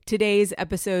Today's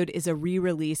episode is a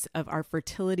re-release of our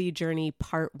Fertility Journey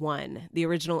Part 1. The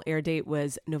original air date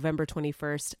was November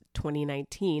 21st,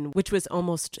 2019, which was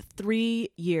almost 3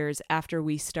 years after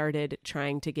we started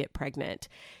trying to get pregnant.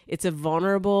 It's a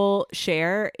vulnerable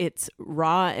share, it's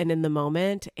raw and in the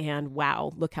moment, and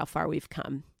wow, look how far we've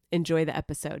come. Enjoy the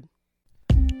episode.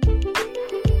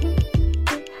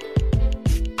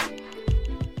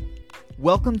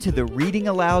 Welcome to the Reading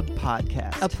Aloud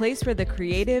podcast, A place where the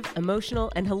creative,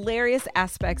 emotional, and hilarious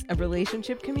aspects of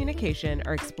relationship communication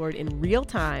are explored in real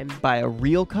time by a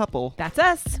real couple. That's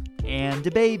us. And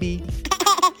a baby.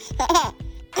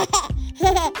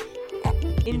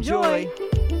 Enjoy.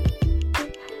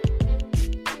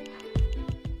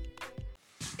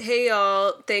 Hey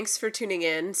y'all, thanks for tuning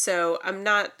in. So I'm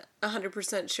not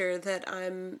 100% sure that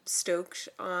I'm stoked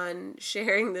on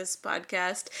sharing this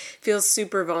podcast. Feels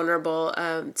super vulnerable.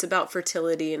 It's about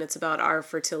fertility and it's about our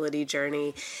fertility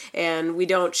journey. And we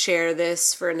don't share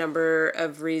this for a number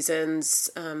of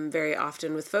reasons very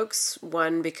often with folks.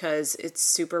 One, because it's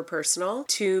super personal.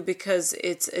 Two, because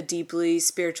it's a deeply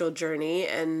spiritual journey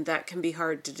and that can be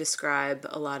hard to describe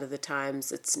a lot of the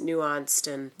times. It's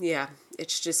nuanced and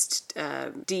it's just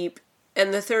deep.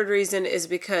 And the third reason is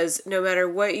because no matter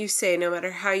what you say, no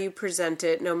matter how you present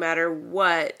it, no matter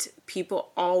what,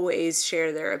 people always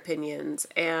share their opinions.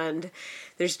 And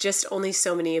there's just only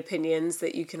so many opinions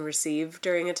that you can receive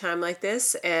during a time like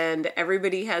this. And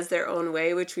everybody has their own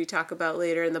way, which we talk about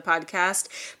later in the podcast.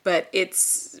 But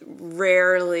it's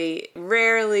rarely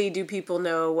do people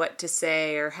know what to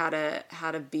say or how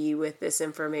to be with this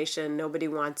information. Nobody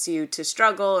wants you to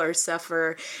struggle or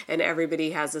suffer, and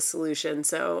everybody has a solution.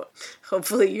 So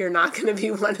hopefully you're not going to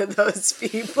be one of those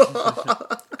people.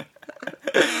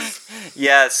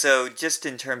 Yeah, so just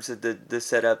in terms of the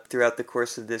setup, throughout the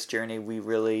course of this journey, we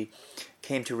really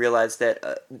came to realize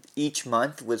that each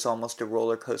month was almost a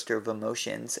roller coaster of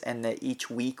emotions, and that each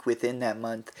week within that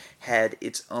month had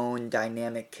its own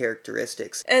dynamic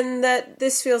characteristics. And that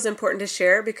this feels important to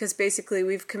share because basically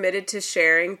we've committed to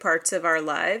sharing parts of our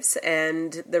lives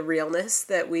and the realness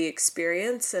that we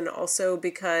experience, and also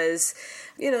because,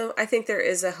 I think there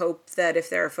is a hope that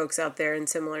if there are folks out there in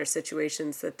similar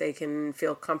situations that they can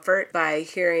feel comfort by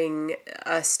hearing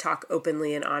us talk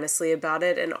openly and honestly about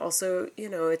it. And also,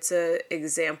 it's a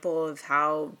example of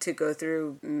how to go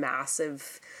through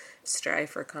massive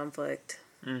strife or conflict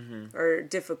or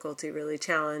difficulty, really,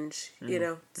 challenge.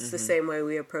 It's the same way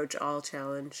we approach all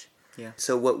challenge. Yeah.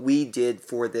 So what we did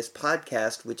for this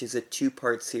podcast, which is a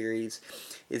 2-part series,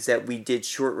 is that we did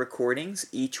short recordings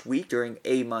each week during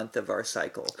a month of our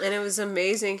cycle. And it was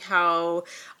amazing how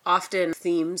often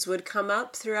themes would come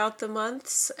up throughout the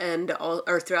months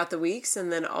or throughout the weeks, and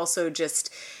then also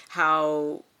just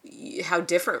how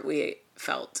different we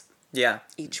felt. Yeah.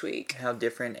 Each week. How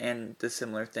different and the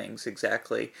similar things,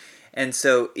 exactly. And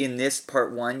so in this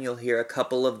part 1, you'll hear a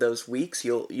couple of those weeks.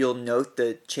 You'll note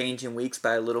the change in weeks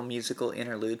by a little musical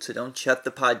interlude, so don't shut the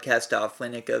podcast off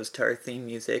when it goes to our theme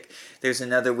music. There's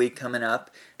another week coming up,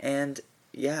 and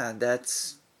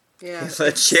let's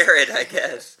share it, I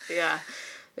guess. Yeah,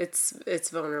 it's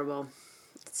vulnerable.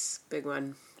 It's a big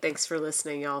one. Thanks for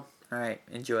listening, y'all. All right,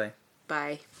 enjoy.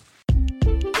 Bye.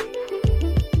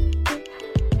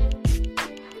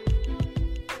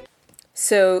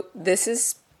 So this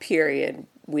is period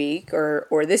week, or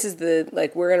this is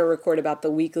we're going to record about the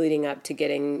week leading up to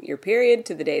getting your period,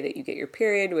 to the day that you get your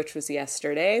period, which was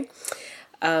yesterday.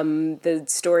 The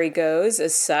story goes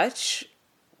as such.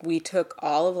 We took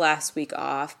all of last week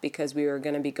off because we were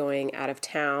going to be going out of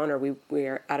town, or we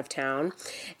were out of town.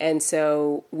 And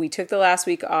so we took the last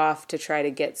week off to try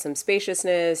to get some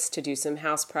spaciousness, to do some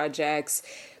house projects.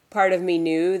 Part of me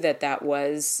knew that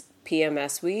was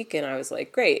PMS week, and I was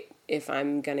like, great. If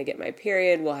I'm going to get my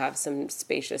period, we'll have some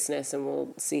spaciousness and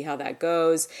we'll see how that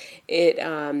goes. It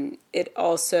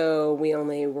also, we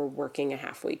only were working a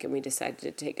half week and we decided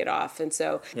to take it off. And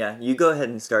so... Yeah, you go ahead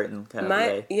and start in kind of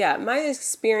way. Yeah, my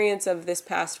experience of this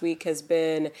past week has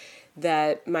been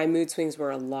that my mood swings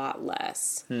were a lot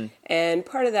less. And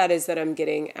part of that is that I'm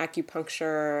getting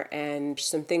acupuncture and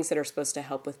some things that are supposed to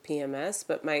help with PMS,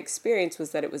 but my experience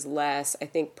was that it was less, I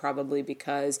think probably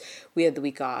because we had the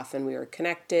week off and we were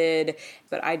connected,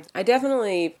 but I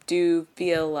definitely do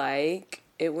feel like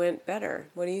it went better.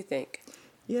 What do you think?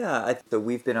 Yeah, so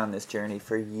we've been on this journey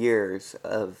for years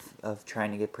of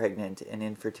trying to get pregnant and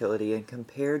infertility, and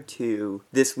compared to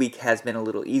this week has been a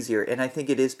little easier, and I think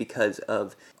it is because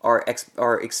of our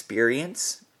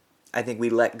experience I think we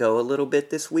let go a little bit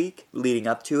this week leading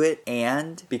up to it,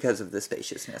 and because of the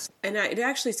spaciousness. And it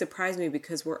actually surprised me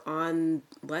because we're on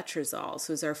letrozole,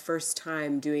 so it's our first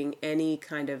time doing any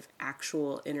kind of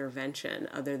actual intervention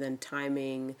other than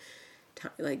timing,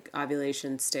 like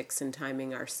ovulation sticks and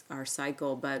timing our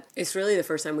cycle. But it's really the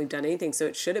first time we've done anything, so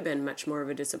it should have been much more of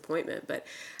a disappointment. But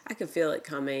I could feel it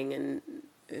coming, and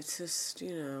it's just,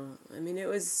 I mean, it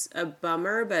was a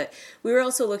bummer, but we were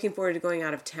also looking forward to going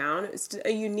out of town. It was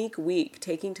a unique week,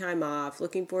 taking time off,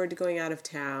 looking forward to going out of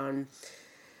town.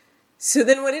 So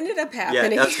then what ended up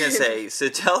happening... Yeah, I was going to say, so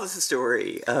tell us the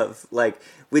story of,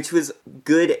 which was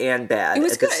good and bad. It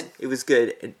was good. It was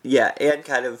good, yeah, and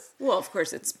kind of... Well, of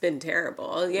course, it's been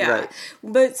terrible, yeah. Right.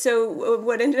 But so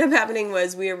what ended up happening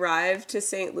was we arrived to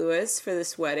St. Louis for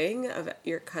this wedding of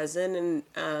your cousin,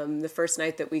 and the first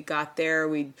night that we got there,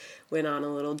 we went on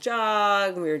a little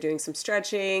jog, and we were doing some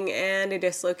stretching, and I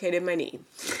dislocated my knee.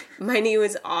 My knee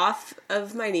was off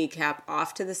of my kneecap,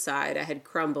 off to the side. I had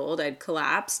crumbled. I'd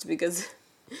collapsed because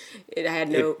I had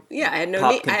no knee.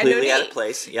 Completely out of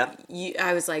place. Yep.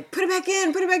 I was like, put it back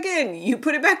in. You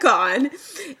put it back on.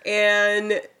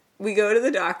 And we go to the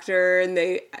doctor, and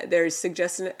they're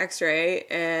suggesting an x-ray,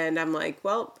 and I'm like,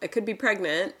 well, I could be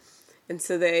pregnant. And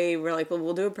so they were like, well,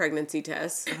 we'll do a pregnancy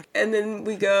test. And then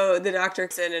the doctor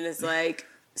comes in and is like,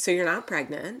 so you're not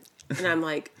pregnant? And I'm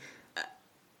like,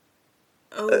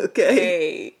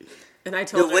 okay. And I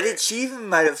told her. What did she even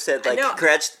might have said? Like,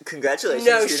 congratulations.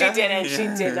 No, she didn't. She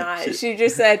did not. She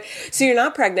just said, so you're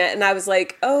not pregnant. And I was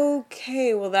like,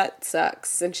 okay, well, that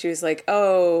sucks. And she was like,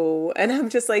 oh. And I'm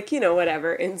just like,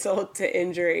 whatever, insult to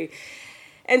injury.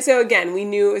 And so, again, we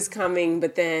knew it was coming,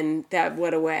 but then that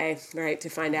went away, right, to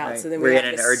find out. Right. So then we're in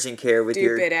an urgent care with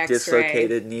your X-ray.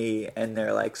 Dislocated knee, and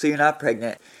they're like, so you're not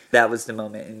pregnant. That was the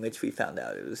moment in which we found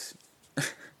out it was...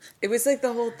 It was like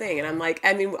the whole thing. And I'm like,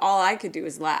 I mean, all I could do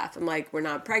was laugh. I'm like, we're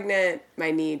not pregnant.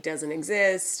 My knee doesn't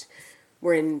exist.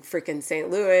 We're in freaking St.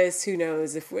 Louis. Who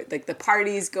knows if the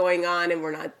party's going on and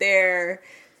we're not there.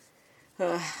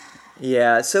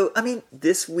 Yeah, so, I mean,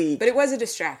 this week... But it was a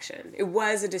distraction. It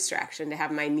was a distraction to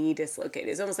have my knee dislocated.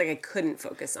 It's almost like I couldn't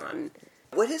focus on...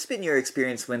 What has been your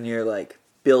experience when you're,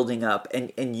 building up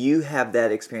and you have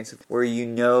that experience where you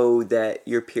know that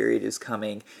your period is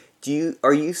coming?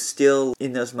 Are you still,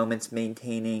 in those moments,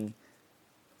 maintaining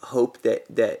hope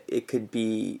that it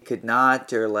could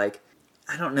not, or,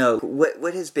 I don't know.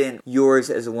 What has been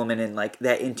yours as a woman and,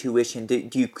 that intuition? Do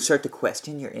you start to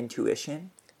question your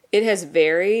intuition? It has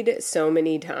varied so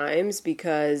many times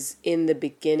because in the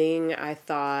beginning I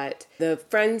thought the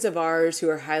friends of ours who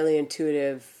are highly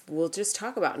intuitive will just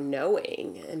talk about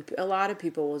knowing. And a lot of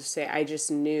people will just say, I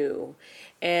just knew.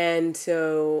 And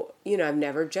so, I've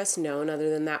never just known other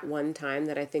than that one time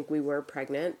that I think we were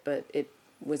pregnant, but it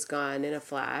was gone in a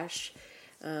flash.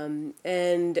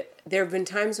 And there have been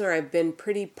times where I've been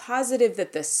pretty positive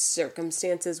that the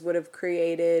circumstances would have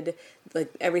created,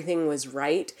 everything was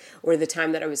right, or the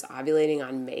time that I was ovulating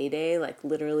on May Day,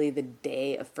 literally the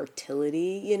day of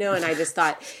fertility, and I just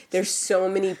thought there's so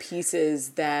many pieces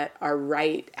that are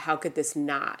right. How could this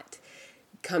not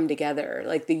come together?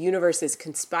 The universe has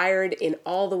conspired in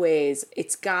all the ways.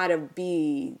 It's gotta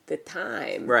be the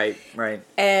time. Right.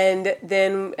 And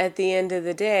then at the end of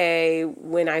the day,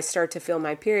 when I start to feel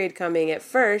my period coming, at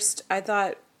first I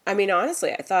thought,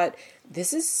 honestly, I thought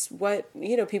this is what,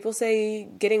 people say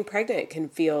getting pregnant can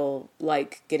feel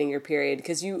like getting your period,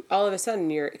 because all of a sudden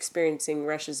you're experiencing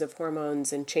rushes of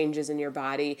hormones and changes in your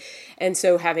body. And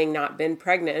so having not been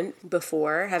pregnant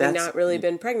before,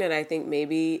 been pregnant, I think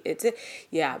maybe it's it.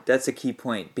 Yeah. That's a key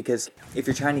point, because if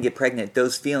you're trying to get pregnant,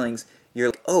 those feelings, you're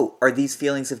like, oh, are these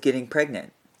feelings of getting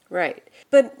pregnant? Right.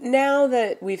 But now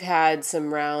that we've had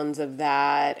some rounds of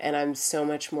that and I'm so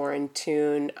much more in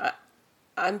tune,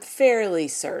 I'm fairly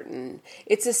certain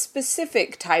it's a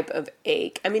specific type of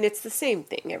ache. It's the same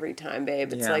thing every time,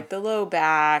 babe. It's the low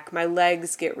back. My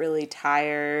legs get really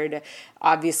tired.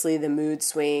 Obviously, the mood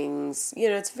swings.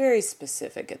 It's very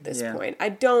specific at this point. I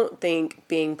don't think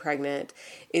being pregnant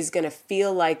is going to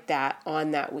feel like that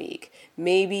on that week.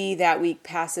 Maybe that week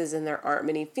passes and there aren't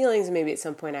many feelings. Maybe at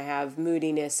some point I have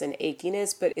moodiness and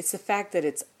achiness. But it's the fact that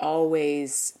it's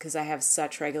always, because I have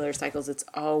such regular cycles, it's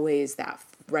always that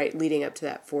right leading up to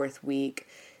that fourth week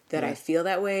that I feel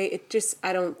that way.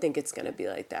 I don't think it's going to be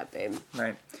like that, babe.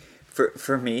 Right.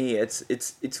 For me,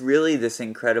 it's really this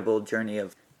incredible journey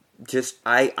of just,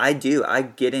 I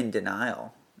get in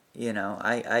denial,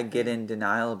 I get in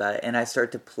denial about it, and I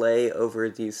start to play over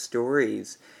these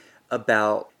stories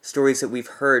about stories that we've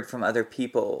heard from other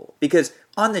people. Because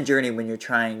on the journey, when you're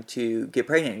trying to get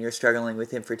pregnant and you're struggling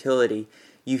with infertility,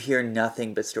 you hear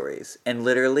nothing but stories. And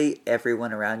literally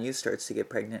everyone around you starts to get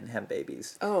pregnant and have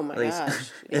babies. Oh my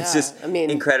gosh. It's Yeah. just I mean,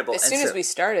 incredible. As soon as we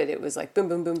started, it was like boom,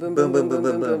 boom, boom, boom, boom, boom, boom,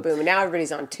 boom, boom, boom. And now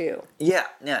everybody's on 2. Yeah.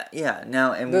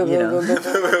 Now, and Boom, you boom, know. boom, boom,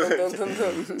 boom, boom, boom,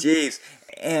 boom, boom. Jeez.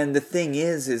 And the thing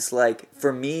is like,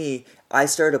 for me, I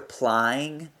start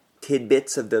applying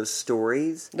tidbits of those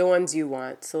stories. The ones you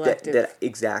want, selective.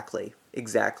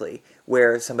 Exactly.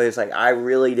 Where somebody's like, I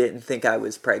really didn't think I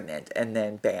was pregnant, and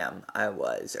then bam, I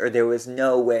was. Or there was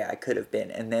no way I could have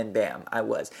been, and then bam, I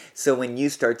was. So when you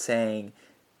start saying,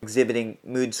 exhibiting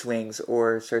mood swings,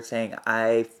 or start saying,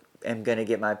 I am going to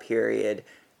get my period,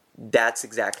 that's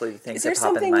exactly the things that pop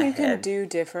in my head. Is there something you can do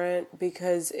different?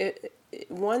 Because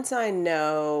once I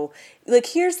know, like,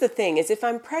 here's the thing, is if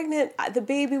I'm pregnant, the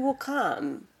baby will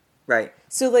come. Right.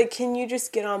 So, like, can you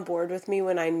just get on board with me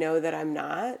when I know that I'm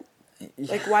not?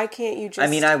 Like, why can't you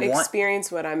just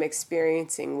experience what I'm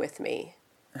experiencing with me?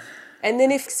 And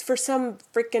then if for some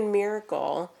freaking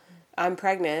miracle I'm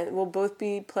pregnant, we'll both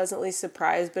be pleasantly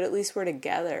surprised, but at least we're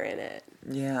together in it.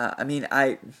 Yeah, I mean,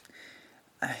 I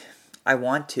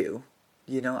want to,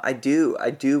 I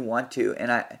do want to,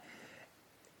 and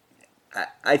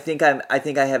I think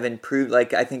I have improved.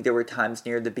 Like, I think there were times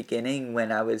near the beginning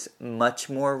when I was much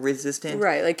more resistant.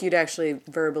 Right, like you'd actually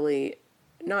verbally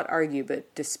not argue,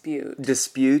 but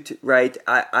dispute. Right.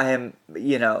 I am,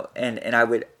 and I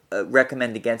would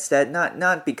recommend against that.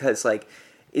 Not because like,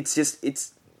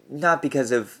 it's not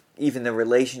because of even the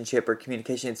relationship or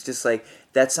communication. It's just like,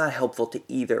 that's not helpful to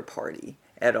either party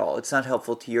at all. It's not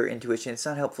helpful to your intuition. It's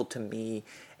not helpful to me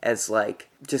as like,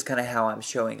 just kind of how I'm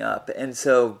showing up. And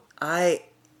so I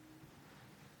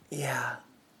hear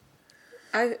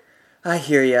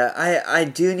ya. I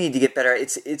do need to get better.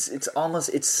 It's almost,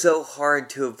 it's so hard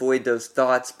to avoid those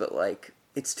thoughts, but like,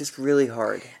 it's just really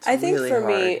hard. I think really for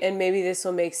me, and maybe this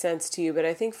will make sense to you, but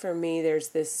I think for me, there's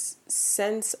this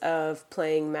sense of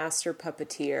playing master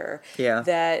puppeteer. Yeah.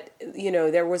 That,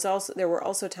 there were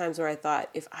also times where I thought,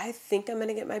 if I think I'm going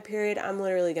to get my period, I'm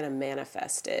literally going to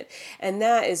manifest it. And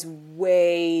that is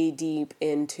way deep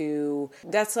into,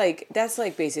 that's like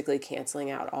basically canceling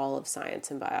out all of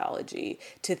science and biology,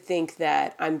 to think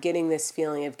that I'm getting this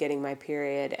feeling of getting my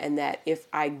period, and that if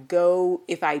I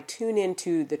tune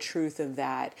into the truth of that,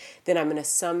 then I'm going to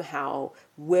somehow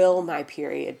will my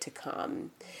period to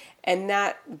come. And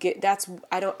I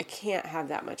can't have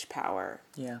that much power.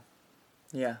 Yeah.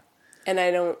 And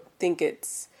I don't think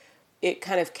it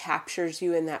kind of captures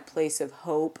you in that place of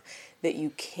hope that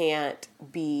you can't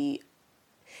be,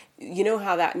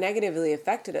 how that negatively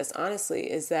affected us,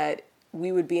 honestly, is that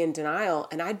we would be in denial,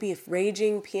 and I'd be a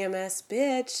raging PMS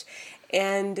bitch,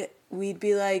 and we'd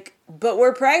be like, but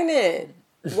we're pregnant.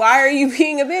 Why are you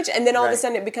being a bitch? And then all of a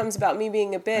sudden it becomes about me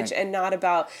being a bitch and not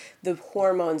about the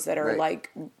hormones that are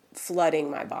like flooding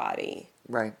my body.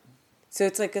 Right. So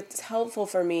it's like, it's helpful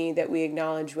for me that we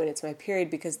acknowledge when it's my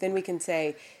period, because then we can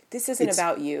say, this isn't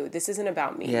about you. This isn't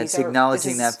about me. Yeah, it's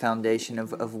acknowledging that foundation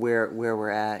of where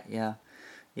we're at. Yeah.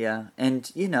 Yeah.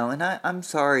 And, and I'm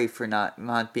sorry for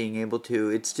not being able to.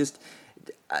 It's just,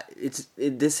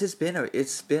 this has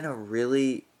been a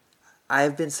really,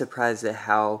 I've been surprised at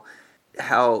how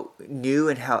new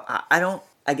and how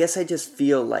I guess I just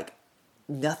feel like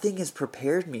nothing has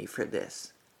prepared me for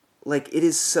this. Like, it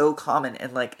is so common,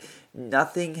 and like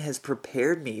nothing has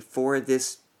prepared me for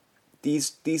these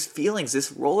feelings,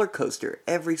 this roller coaster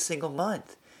every single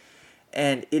month.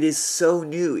 And it is so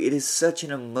new. It is such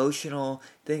an emotional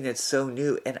thing that's so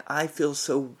new, and I feel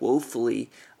so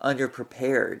woefully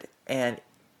underprepared. And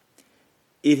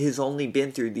it has only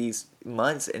been through these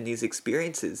months and these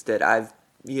experiences that I've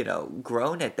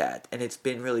grown at that, and it's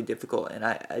been really difficult. And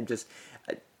I just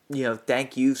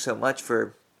thank you so much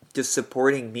for just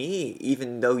supporting me,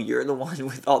 even though you're the one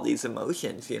with all these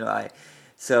emotions. To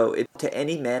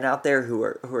any men out there who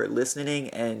are listening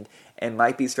and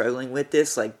might be struggling with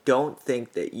this, like, don't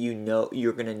think that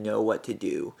you're gonna know what to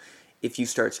do if you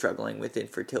start struggling with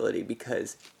infertility,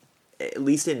 because at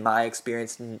least in my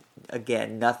experience,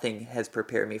 again, nothing has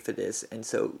prepared me for this. And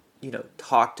so,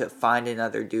 find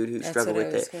another dude who struggled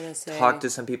with it. Talk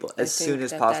to some people as soon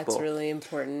as possible. That's really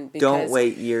important. Don't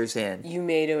wait years in. You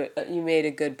made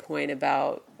a good point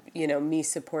about, me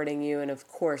supporting you, and of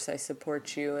course I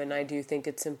support you, and I do think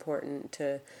it's important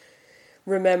to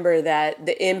remember that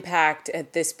the impact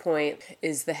at this point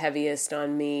is the heaviest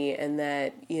on me, and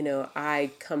that,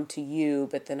 I come to you,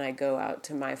 but then I go out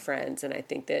to my friends, and I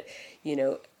think that,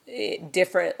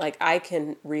 different, like, I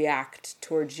can react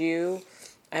towards you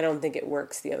I don't think it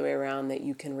works the other way around, that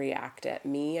you can react at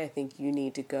me. I think you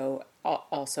need to go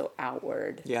also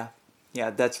outward. Yeah. Yeah,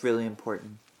 that's really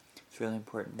important. It's really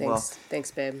important.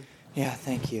 Thanks, babe. Yeah,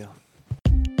 thank you.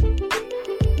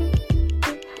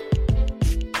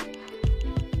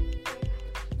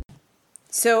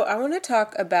 So I want to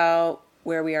talk about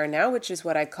where we are now, which is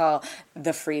what I call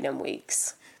the freedom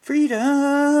weeks.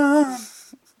 Freedom!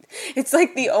 It's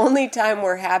like the only time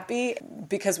we're happy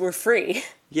because we're free.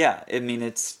 Yeah, I mean,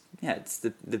 it's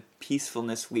the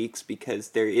peacefulness weeks because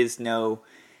there's the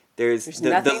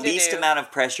least amount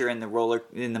of pressure in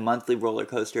the monthly roller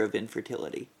coaster of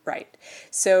infertility. Right.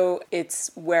 So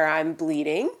it's where I'm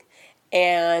bleeding.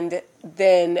 And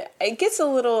then it gets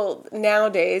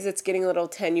nowadays it's getting a little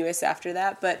tenuous after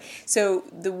that. But so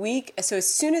as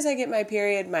soon as I get my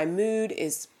period, my mood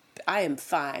is, I am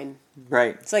fine.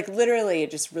 Right. It's like literally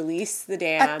just release the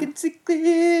dam. I can see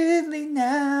clearly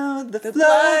now the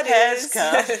flood has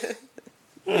come.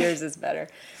 Yours is better.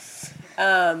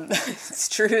 It's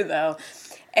true though.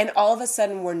 And all of a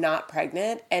sudden we're not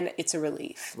pregnant and it's a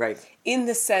relief. Right. In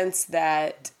the sense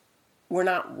that we're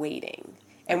not waiting.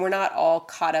 And we're not all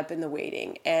caught up in the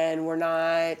waiting. And we're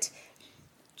not...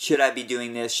 Should I be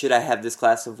doing this? Should I have this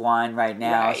glass of wine right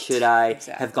now? Right. Should I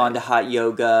Exactly. have gone to hot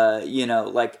yoga?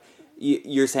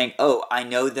 You're saying, oh, I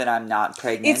know that I'm not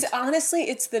pregnant.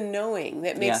 It's the knowing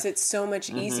that makes it so much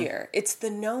easier. It's the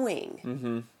knowing.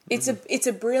 Mm-hmm. It's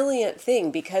a brilliant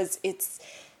thing because it's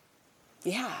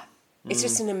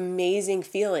just an amazing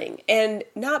feeling. And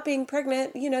not being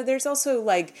pregnant, there's also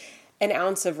like an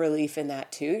ounce of relief in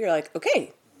that too. You're like,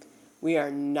 okay, we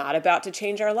are not about to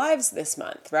change our lives this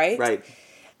month, right? Right.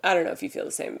 I don't know if you feel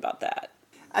the same about that.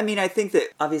 I mean, I think that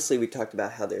obviously we talked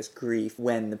about how there's grief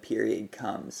when the period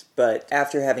comes, but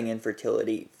after having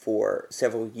infertility for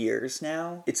several years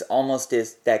now, it's almost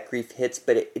as that grief hits,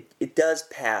 but it does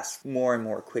pass more and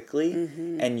more quickly.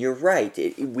 Mm-hmm. And you're right,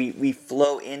 we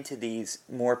flow into these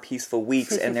more peaceful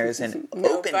weeks, and there's an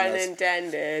No openness. pun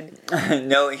intended.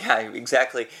 No, yeah,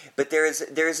 exactly. But there's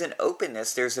an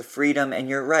openness, there's a freedom, and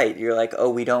you're right. You're like,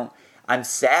 I'm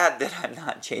sad that I'm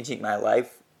not changing my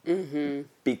life. Mm-hmm.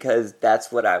 Because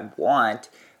that's what I want,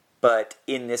 but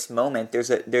in this moment,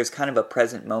 there's kind of a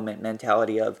present moment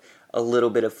mentality of a little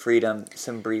bit of freedom,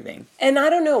 some breathing. And I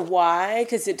don't know why,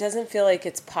 because it doesn't feel like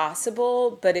it's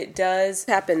possible, but it does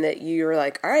happen that you're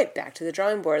like, all right, back to the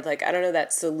drawing board. Like, I don't know,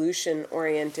 that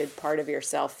solution-oriented part of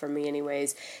yourself, for me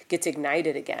anyways, gets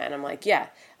ignited again. I'm like, yeah,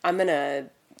 I'm going to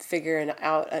we're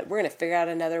going to figure out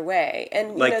another way.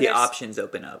 And like the options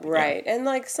open up. Right. Yeah. And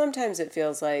like sometimes it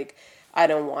feels like I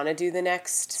don't want to do the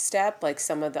next step. Like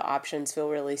some of the options feel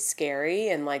really scary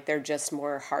and like they're just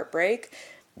more heartbreak.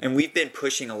 And we've been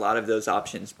pushing a lot of those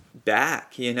options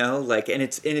back, and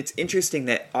it's interesting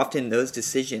that often those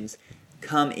decisions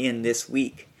come in this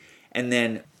week. And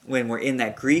then when we're in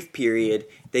that grief period,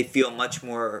 they feel much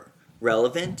more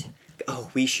relevant. Oh,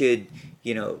 we should,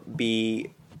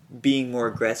 be being more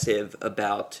aggressive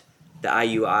about the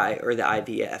IUI or the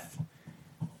IVF.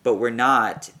 But we're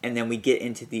not, and then we get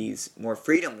into these more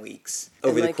freedom weeks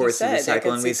over the course of the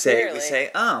cycle, and we say,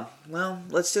 oh, well,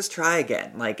 let's just try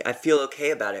again. Like, I feel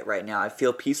okay about it right now. I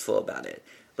feel peaceful about it.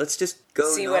 Let's just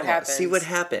go see normal. See what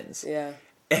happens. Yeah.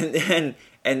 And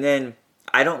then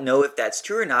I don't know if that's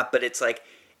true or not, but it's like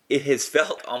it has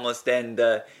felt almost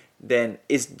do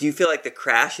you feel like the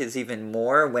crash is even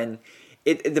more when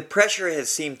the pressure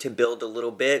has seemed to build a little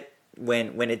bit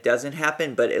when it doesn't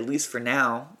happen, but at least for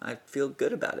now, I feel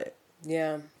good about it.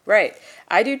 Yeah, right.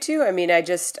 I do too. I mean, I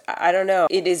don't know.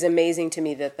 It is amazing to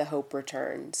me that the hope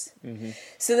returns. Mm-hmm.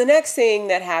 So the next thing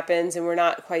that happens, and we're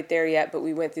not quite there yet, but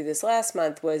we went through this last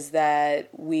month, was that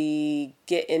we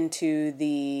get into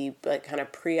the like kind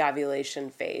of pre-ovulation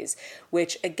phase,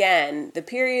 which again, the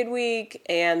period week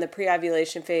and the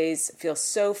pre-ovulation phase feel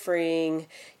so freeing.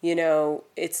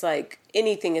 It's like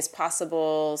anything is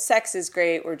possible. Sex is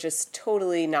great. We're just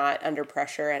totally not under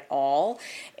pressure at all.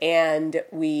 And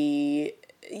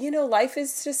life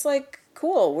is just like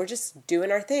cool. We're just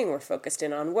doing our thing. We're focused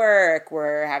in on work.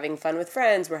 We're having fun with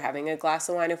friends. We're having a glass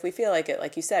of wine if we feel like it.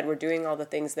 Like you said, we're doing all the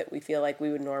things that we feel like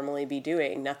we would normally be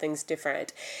doing. Nothing's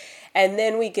different. And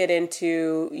then we get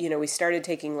into, we started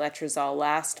taking letrozole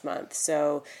last month.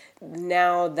 So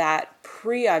now that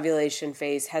pre-ovulation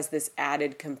phase has this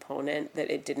added component that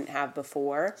it didn't have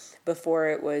before. Before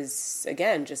it was,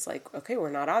 again, just like, okay, we're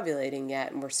not ovulating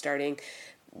yet. And we're starting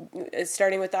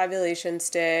with ovulation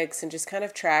sticks and just kind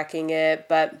of tracking it,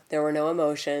 but there were no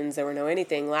emotions, there were no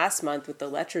anything. Last month with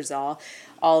the letrozole,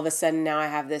 all of a sudden now I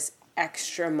have this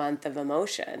extra month of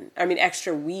emotion.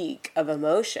 Extra week of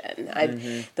emotion.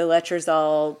 The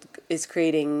letrozole is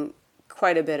creating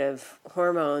quite a bit of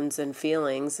hormones and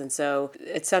feelings. And so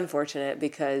it's unfortunate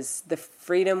because the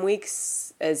freedom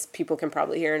weeks, as people can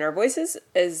probably hear in our voices,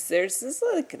 is there's this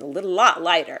like a lot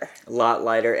lighter. A lot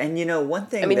lighter. And one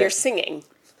thing, you're singing.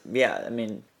 Yeah,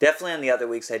 definitely on the other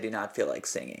weeks I do not feel like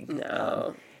singing.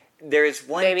 No. There is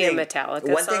one maybe thing, a Metallica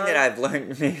one song? Thing that I've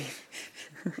learned, maybe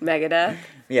Megadeth.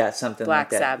 Yeah, something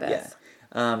Black like that. Sabbath.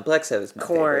 Yeah. Black Sabbath's my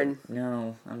Korn. favorite.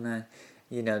 No, I'm not.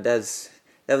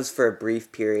 That was for a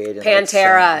brief period.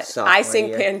 Pantera. Like I sing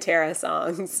year. Pantera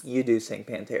songs. You do sing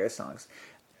Pantera songs.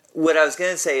 What I was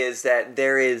going to say is that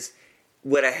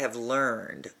what I have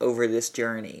learned over this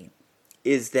journey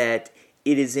is that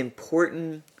it is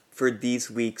important for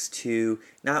these weeks to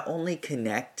not only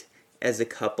connect as a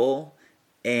couple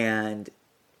and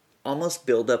almost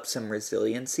build up some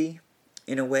resiliency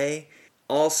in a way.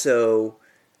 Also,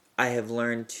 I have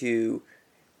learned to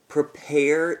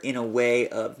prepare in a way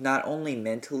of not only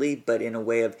mentally, but in a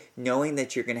way of knowing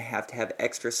that you're going to have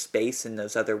extra space in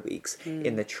those other weeks.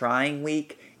 In the trying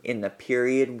week, in the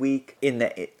period week, in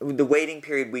the waiting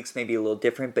period weeks may be a little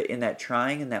different, but in that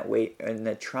trying and in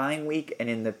the trying week and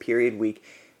in the period week,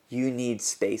 you need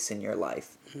space in your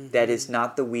life. That is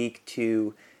not the week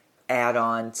to add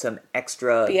on some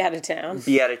extra... Be out of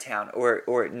town.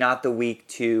 Or not the week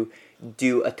to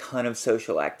do a ton of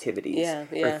social activities.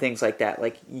 Or things like that.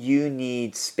 Like, you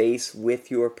need space with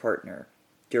your partner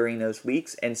during those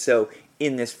weeks. And so,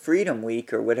 in this Freedom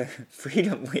Week, or whatever,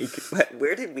 Freedom Week,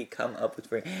 where did we come up with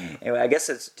freedom? Anyway, I guess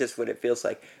that's just what it feels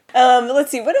like.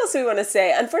 Let's see, what else do we want to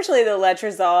say? Unfortunately, the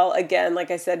letrozole, again, like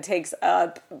I said, takes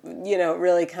up,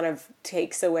 really kind of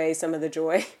takes away some of the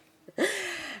joy.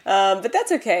 But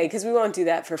that's okay, because we won't do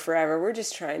that for forever. We're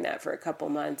just trying that for a couple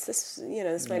months. This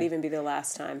might even be the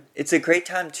last time. It's a great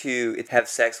time to have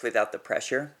sex without the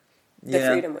pressure.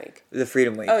 Freedom Week. The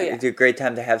Freedom Week. Oh, yeah. It's a great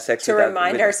time to have sex to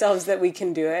remind ourselves that we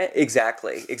can do it.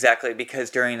 Exactly.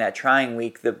 Because during that trying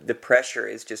week, the pressure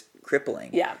is just crippling.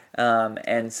 Yeah.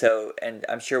 And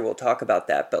I'm sure we'll talk about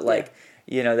that, but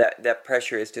that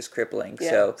pressure is just crippling.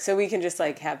 Yeah. So we can just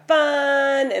have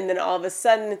fun, and then all of a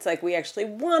sudden it's like we actually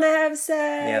want to have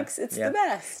sex. It's the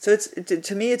best. So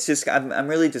to me, it's just I'm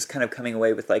really just kind of coming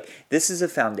away with this is a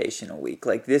foundational week.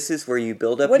 This is where you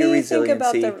build up your resiliency.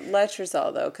 What do you think about the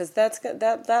letrozole though? Because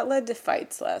that led to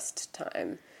fights last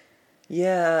time.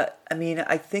 Yeah,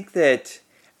 I think that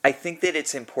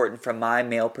it's important from my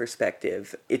male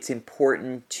perspective. It's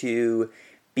important to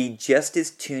be just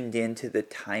as tuned into the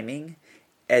timing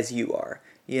as you are,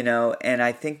 and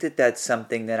I think that that's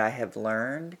something that I have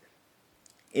learned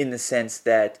in the sense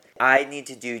that I need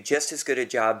to do just as good a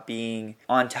job being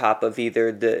on top of either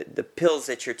the pills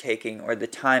that you're taking or the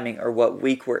timing or what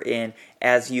week we're in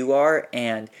as you are,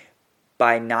 and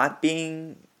by not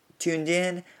being tuned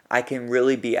in, I can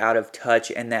really be out of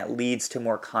touch, and that leads to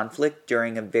more conflict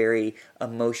during a very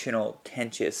emotional,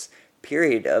 tense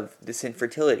period of this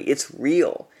infertility. It's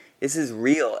real. This is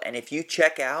real, and if you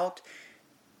check out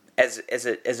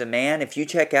as a man, if you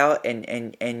check out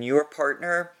and your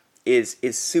partner is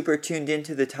super tuned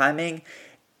into the timing,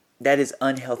 that is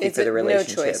unhealthy for the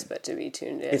relationship. No choice but to be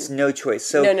tuned in. It's no choice.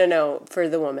 So no. For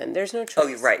the woman, there's no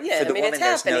choice. Oh, right. Yeah, for the woman,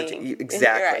 there's no choice.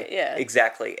 Exactly. Right, yeah.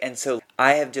 Exactly. And so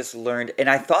I have just learned, and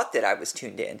I thought that I was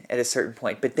tuned in at a certain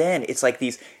point, but then it's like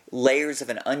these layers of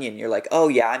an onion. You're like, oh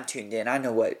yeah, I'm tuned in. I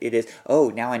know what it is. Oh,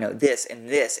 now I know this and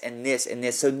this and this and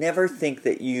this. So never think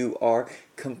that you are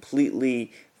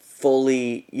completely,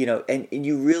 fully, and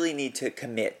you really need to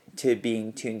commit to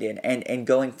being tuned in and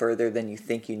going further than you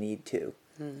think you need to.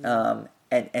 Mm-hmm.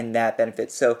 And that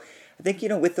benefits. So I think,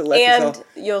 with the letrozole...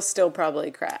 And you'll still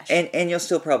probably crash. And you'll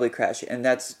still probably crash. And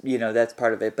that's, that's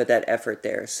part of it. But that effort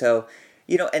there. So,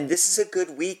 and this is a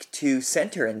good week to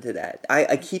center into that.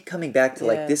 I keep coming back to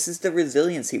this is the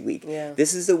resiliency week. Yeah.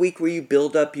 This is the week where you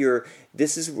build up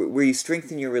this is where you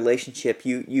strengthen your relationship.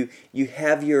 You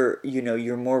have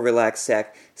your more relaxed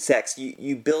sex.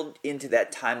 You build into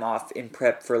that time off in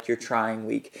prep for your trying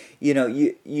week.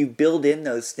 You build in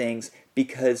those things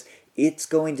because it's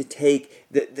going to take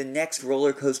the next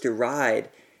roller coaster ride,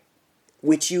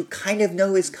 which you kind of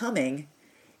know is coming,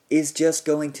 is just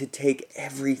going to take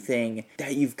everything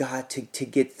that you've got to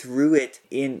get through it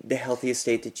in the healthiest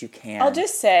state that you can. I'll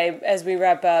just say, as we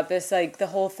wrap up, it's like the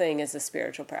whole thing is a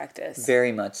spiritual practice.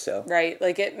 Very much so. Right?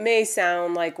 Like, it may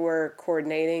sound like we're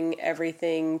coordinating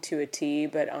everything to a T,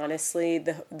 but honestly,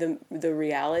 the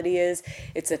reality is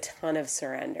it's a ton of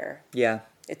surrender. Yeah.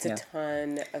 It's a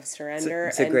ton of surrender.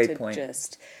 It's a great point.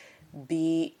 Just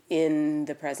be in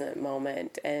the present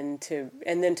moment and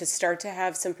then to start to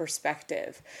have some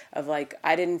perspective of like,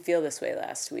 I didn't feel this way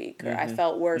last week, or I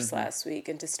felt worse last week,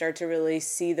 and to start to really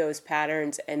see those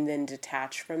patterns and then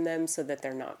detach from them so that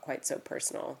they're not quite so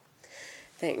personal.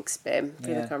 Thanks, babe,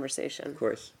 for the conversation. Of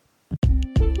course.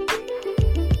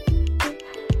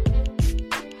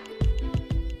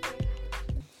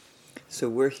 So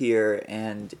we're here,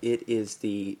 and it is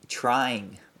the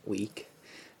trying week,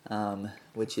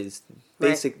 which is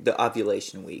the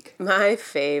ovulation week. My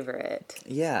favorite.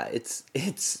 Yeah, it's,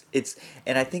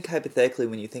 and I think hypothetically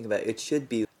when you think about it, it should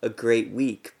be a great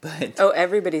week, but... Oh,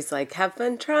 everybody's like, have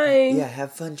fun trying. Yeah,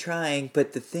 have fun trying,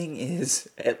 but the thing is,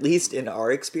 at least in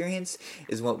our experience,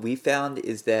 is what we found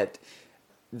is that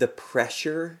the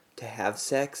pressure to have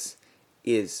sex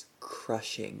is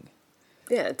crushing.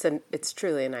 Yeah, it's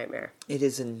truly a nightmare. It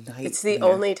is a nightmare. It's the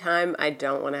only time I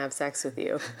don't want to have sex with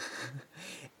you.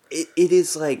 It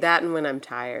is like... That and when I'm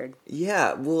tired.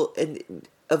 Yeah, well, and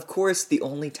of course the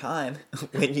only time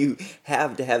when you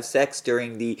have to have sex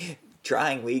during the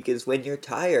trying week is when you're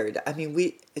tired. I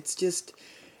mean, it's just...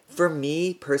 For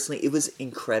me, personally, it was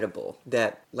incredible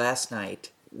that last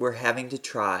night we're having to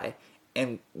try,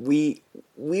 and we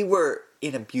were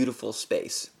in a beautiful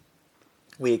space.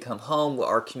 We had come home,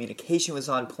 our communication was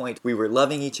on point, we were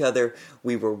loving each other,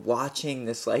 we were watching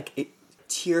this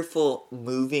tearful,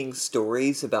 moving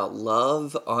stories about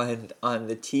love on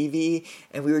the TV,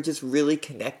 and we were just really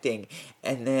connecting.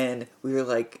 And then we were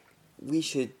like, we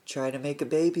should try to make a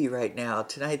baby right now.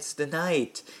 Tonight's the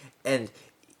night. And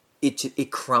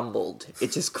it crumbled.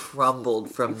 It just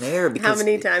crumbled from there. Because how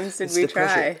many times did we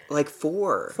try? Like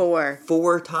 4. 4.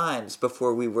 4 times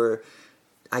before we were,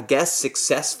 I guess,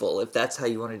 successful, if that's how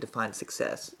you want to define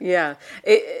success. Yeah.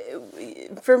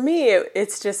 For me,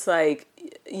 it's just like,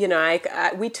 you know,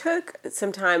 we took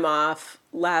some time off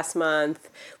last month.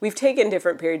 We've taken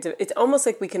different periods of, it's almost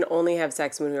like we can only have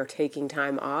sex when we're taking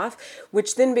time off,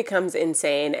 which then becomes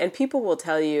insane. And people will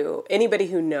tell you, anybody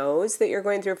who knows that you're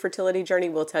going through a fertility journey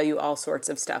will tell you all sorts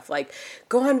of stuff, like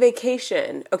go on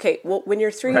vacation. Okay, well, when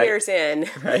you're 3 years in,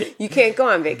 you can't go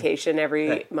on vacation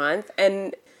every month.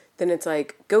 And then it's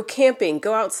like, go camping,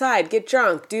 go outside, get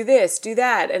drunk, do this, do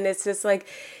that. And it's just like...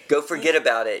 Go forget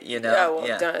about it, you know? Oh,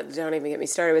 well, don't even get me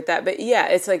started with that. But yeah,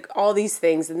 it's like all these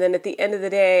things. And then at the end of the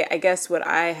day, I guess what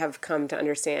I have come to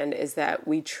understand is that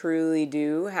we truly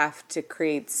do have to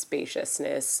create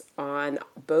spaciousness on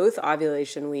both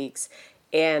ovulation weeks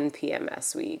and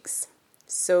PMS weeks.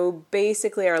 So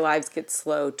basically our lives get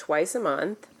slow twice a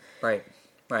month. Right.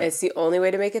 It's the only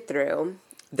way to make it through.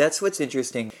 That's what's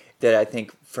interesting that I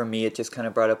think for me it just kind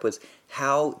of brought up was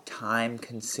how time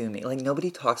consuming. Like nobody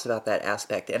talks about that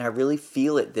aspect, and I really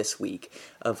feel it this week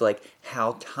of like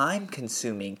how time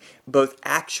consuming both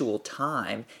actual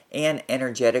time and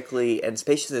energetically and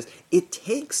spaciousness it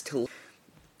takes to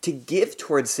give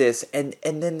towards this, and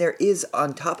then there is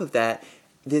on top of that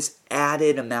this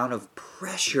added amount of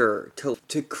pressure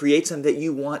to create something that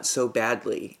you want so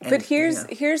badly. And, but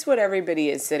here's what everybody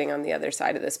is sitting on the other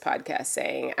side of this podcast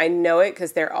saying. I know it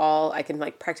because they're all, I can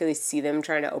like practically see them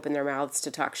trying to open their mouths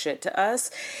to talk shit to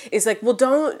us. It's like, well,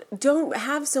 don't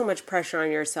have so much pressure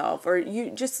on yourself, or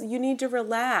you need to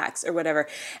relax or whatever.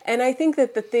 And I think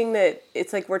that the thing that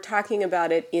it's like we're talking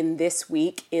about it in this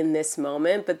week, in this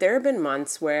moment, but there have been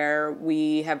months where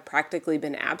we have practically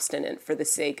been abstinent for the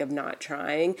sake of not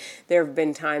trying. There have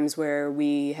been times where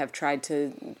we have tried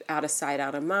to out of sight,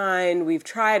 out of mind. We've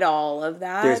tried all of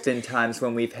that. There's been times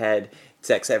when we've had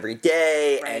sex every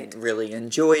day and really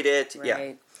enjoyed it. Right.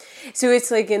 Yeah. So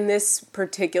it's like in this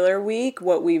particular week,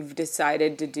 what we've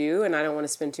decided to do, and I don't want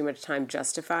to spend too much time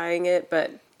justifying it,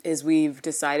 but is we've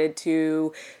decided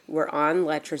we're on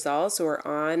letrozole, so we're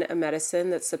on a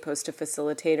medicine that's supposed to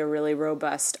facilitate a really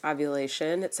robust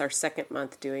ovulation. It's our 2nd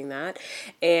month doing that.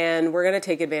 And we're going to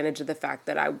take advantage of the fact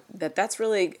that that's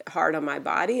really hard on my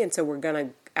body. And so we're going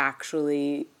to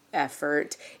actually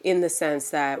effort in the sense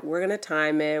that we're going to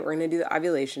time it, we're going to do the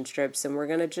ovulation strips, and we're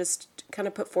going to just kind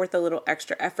of put forth a little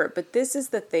extra effort. But this is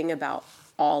the thing about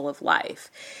all of life,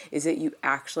 is that you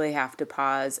actually have to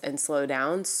pause and slow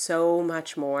down so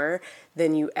much more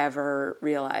than you ever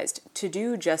realized to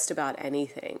do just about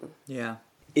anything. Yeah.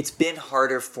 It's been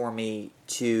harder for me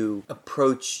to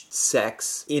approach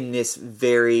sex in this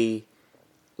very,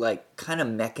 like, kind of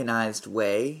mechanized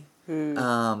way,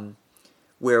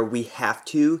 where we have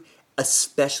to,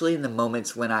 especially in the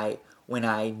moments when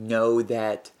I know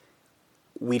that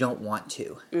we don't want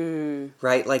to,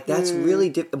 right? Like that's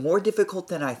really more difficult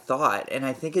than I thought. And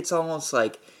I think it's almost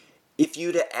like if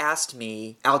you'd have asked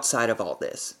me outside of all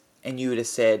this and you would have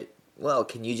said, well,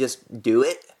 can you just do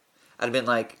it? I'd have been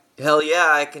like, hell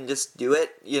yeah, I can just do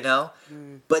it,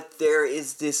 But there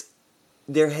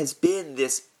has been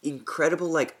this incredible,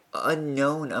 like,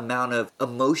 unknown amount of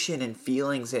emotion and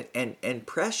feelings and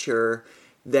pressure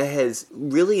that has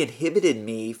really inhibited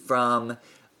me from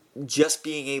just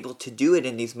being able to do it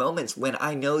in these moments when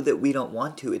I know that we don't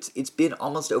want to. It's been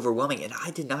almost overwhelming, and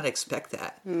I did not expect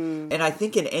that. And I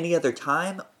think in any other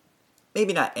time,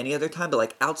 maybe not any other time, but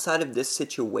like outside of this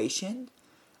situation,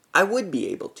 I would be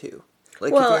able to.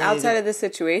 Like, well, outside of this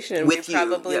situation, we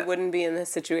probably yeah. wouldn't be in this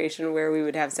situation where we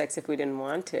would have sex if we didn't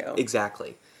want to.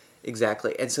 Exactly.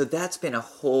 And so that's been a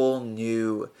whole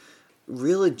new,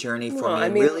 really journey for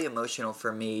me, really emotional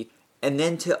for me. And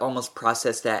then to almost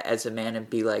process that as a man and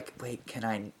be like, wait, can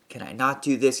I not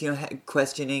do this?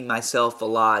 Questioning myself a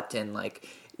lot, and like,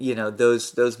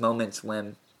 those moments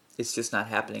when it's just not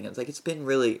happening. It's like, it's been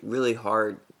really, really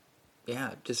hard.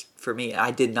 Yeah, just for me.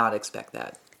 I did not expect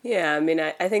that. Yeah, I mean,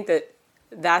 I think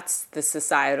that's the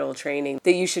societal training,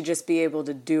 that you should just be able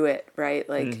to do it, right?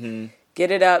 Like, get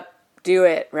it up, do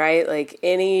it, right? Like,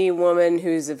 any woman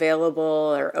who's available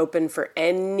or open for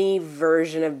any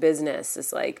version of business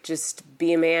is like, just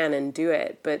be a man and do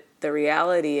it. But the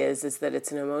reality is that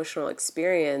it's an emotional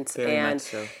experience. Very and much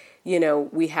so.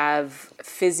 We have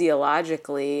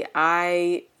physiologically,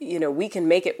 we can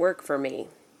make it work for me.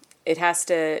 It has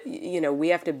to, we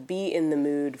have to be in the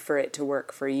mood for it to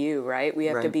work for you, right? We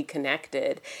have to be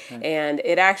connected. Right. And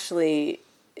it actually,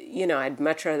 I'd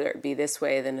much rather it be this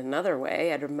way than another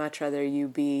way. I'd much rather you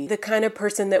be the kind of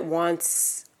person that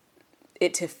wants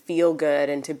it to feel good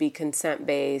and to be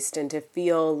consent-based and to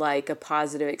feel like a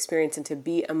positive experience and to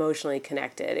be emotionally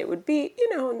connected. It would be,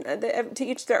 to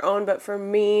each their own. But for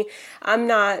me, I'm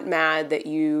not mad that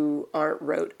you aren't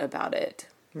wrote about it.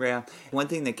 Yeah. One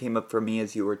thing that came up for me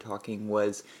as you were talking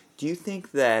was, do you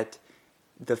think that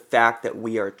the fact that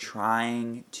we are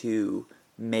trying to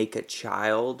make a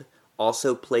child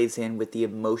also plays in with the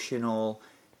emotional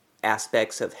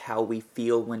aspects of how we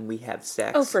feel when we have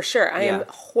sex? Oh, for sure. I am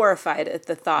horrified at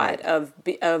the thought of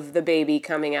the baby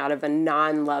coming out of a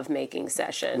non-love-making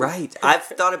session. Right. I've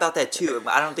thought about that too.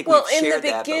 I don't think we've shared that.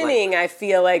 Well, in the beginning, I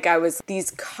feel like I was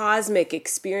these cosmic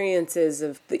experiences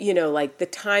of, like the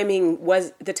timing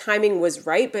was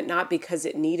right, but not because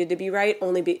it needed to be right.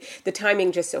 The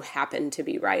timing just so happened to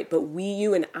be right. But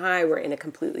you and I were in a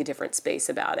completely different space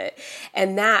about it.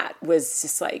 And that was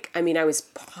just like, I was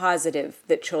positive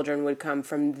that children would come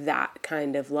from that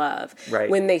kind of love. Right.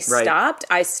 When they stopped,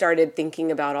 I started thinking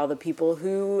about all the people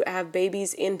who have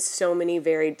babies in so many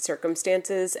varied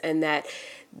circumstances, and that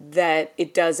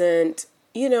it doesn't,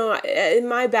 in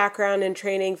my background and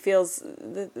training feels,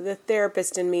 the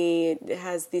therapist in me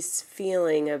has this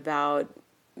feeling about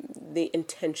the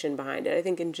intention behind it. I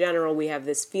think in general we have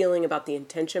this feeling about the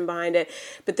intention behind it,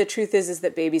 but the truth is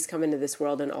that babies come into this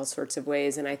world in all sorts of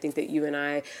ways, and I think that you and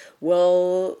I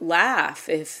will laugh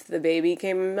if the baby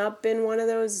came up in one of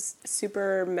those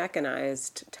super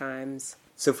mechanized times.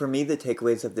 So for me, the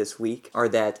takeaways of this week are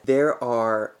that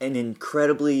there's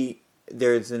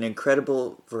an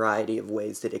incredible variety of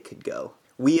ways that it could go.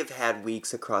 We have had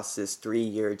weeks across this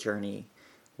 3-year journey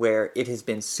where it has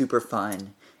been super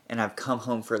fun, and I've come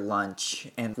home for lunch,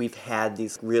 and we've had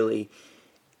these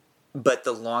but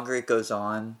the longer it goes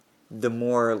on, the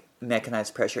more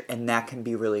mechanized pressure, and that can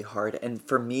be really hard. And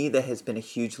for me, that has been a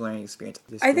huge learning experience.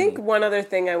 I think one other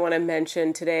thing I want to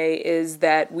mention today is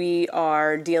that we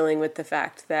are dealing with the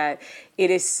fact that it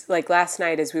is, like last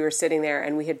night as we were sitting there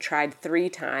and we had tried 3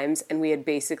 times, and we had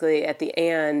basically, at the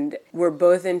end, we're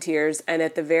both in tears, and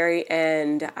at the very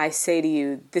end, I say to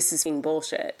you, this is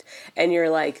bullshit. And you're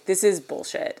like, this is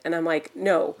bullshit. And I'm like,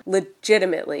 no,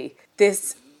 legitimately,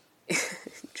 this...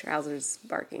 Trousers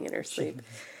barking in her sleep.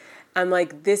 I'm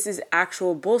like, this is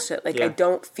actual bullshit. Like, I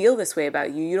don't feel this way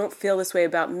about you. You don't feel this way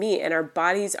about me. And our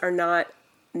bodies are not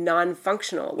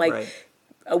non-functional. Like,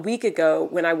 a week ago,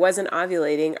 when I wasn't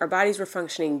ovulating, our bodies were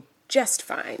functioning just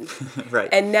fine. Right.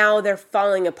 And now they're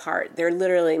falling apart. They're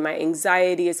literally, my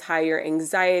anxiety is high, your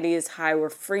anxiety is high, we're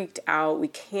freaked out, we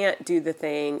can't do the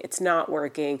thing, it's not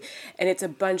working. And it's a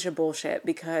bunch of bullshit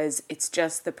because it's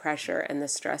just the pressure and the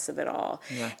stress of it all.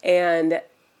 Yeah. And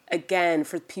again,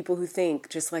 for people who think,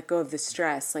 just let go of the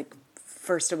stress, like,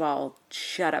 first of all,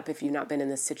 shut up. If you've not been in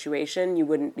this situation, you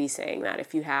wouldn't be saying that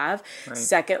if you have. Right.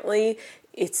 Secondly,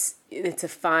 it's a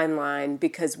fine line,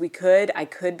 because I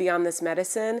could be on this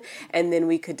medicine and then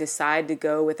we could decide to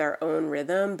go with our own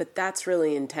rhythm, but that's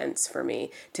really intense for me,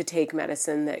 to take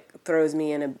medicine that throws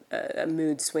me in a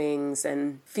mood swings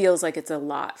and feels like it's a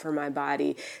lot for my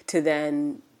body, to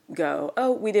then go,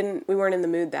 oh, we weren't in the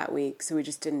mood that week, so we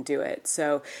just didn't do it.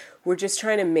 So we're just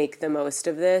trying to make the most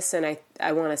of this. And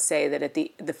I want to say that at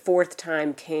the fourth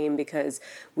time came because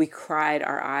we cried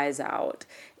our eyes out,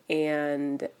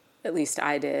 and at least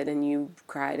I did, and you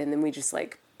cried. And then we just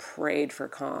like prayed for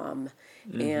calm.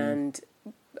 Mm-hmm. And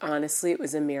honestly, it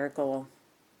was a miracle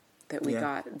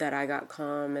that I got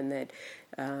calm, and that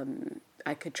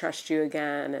I could trust you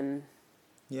again. And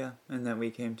yeah, and then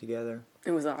we came together.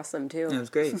 It was awesome too. It was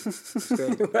great. It was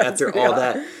great.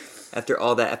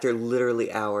 After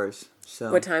literally hours.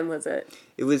 So what time was it?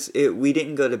 We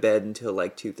didn't go to bed until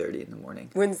like 2:30 in the morning.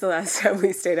 When's the last time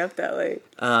we stayed up that late?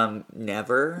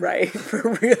 Never. Right, for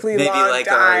a really Maybe long time. Maybe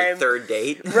like our third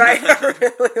date. Right, a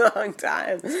really long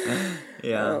time.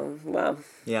 Yeah. Oh, wow.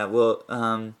 Yeah, well,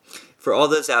 for all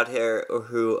those out here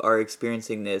who are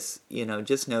experiencing this,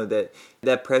 just know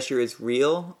that pressure is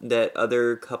real, that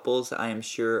other couples, I am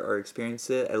sure, are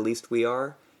experiencing it, at least we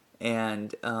are,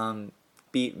 and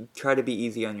try to be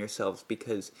easy on yourselves,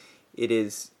 because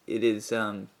it's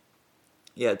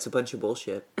a bunch of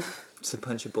bullshit. It's a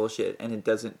bunch of bullshit, and it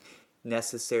doesn't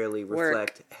necessarily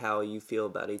reflect how you feel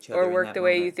about each other. Or work the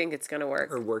way you think it's going to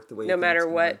work. Or work the way no matter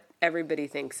what everybody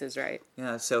thinks is right.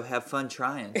 Yeah, so have fun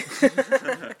trying.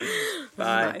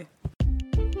 Bye.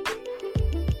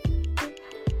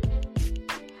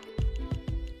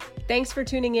 Thanks for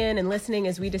tuning in and listening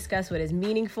as we discuss what is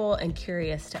meaningful and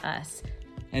curious to us.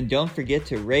 And don't forget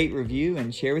to rate, review,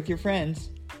 and share with your friends.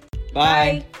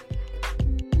 Bye.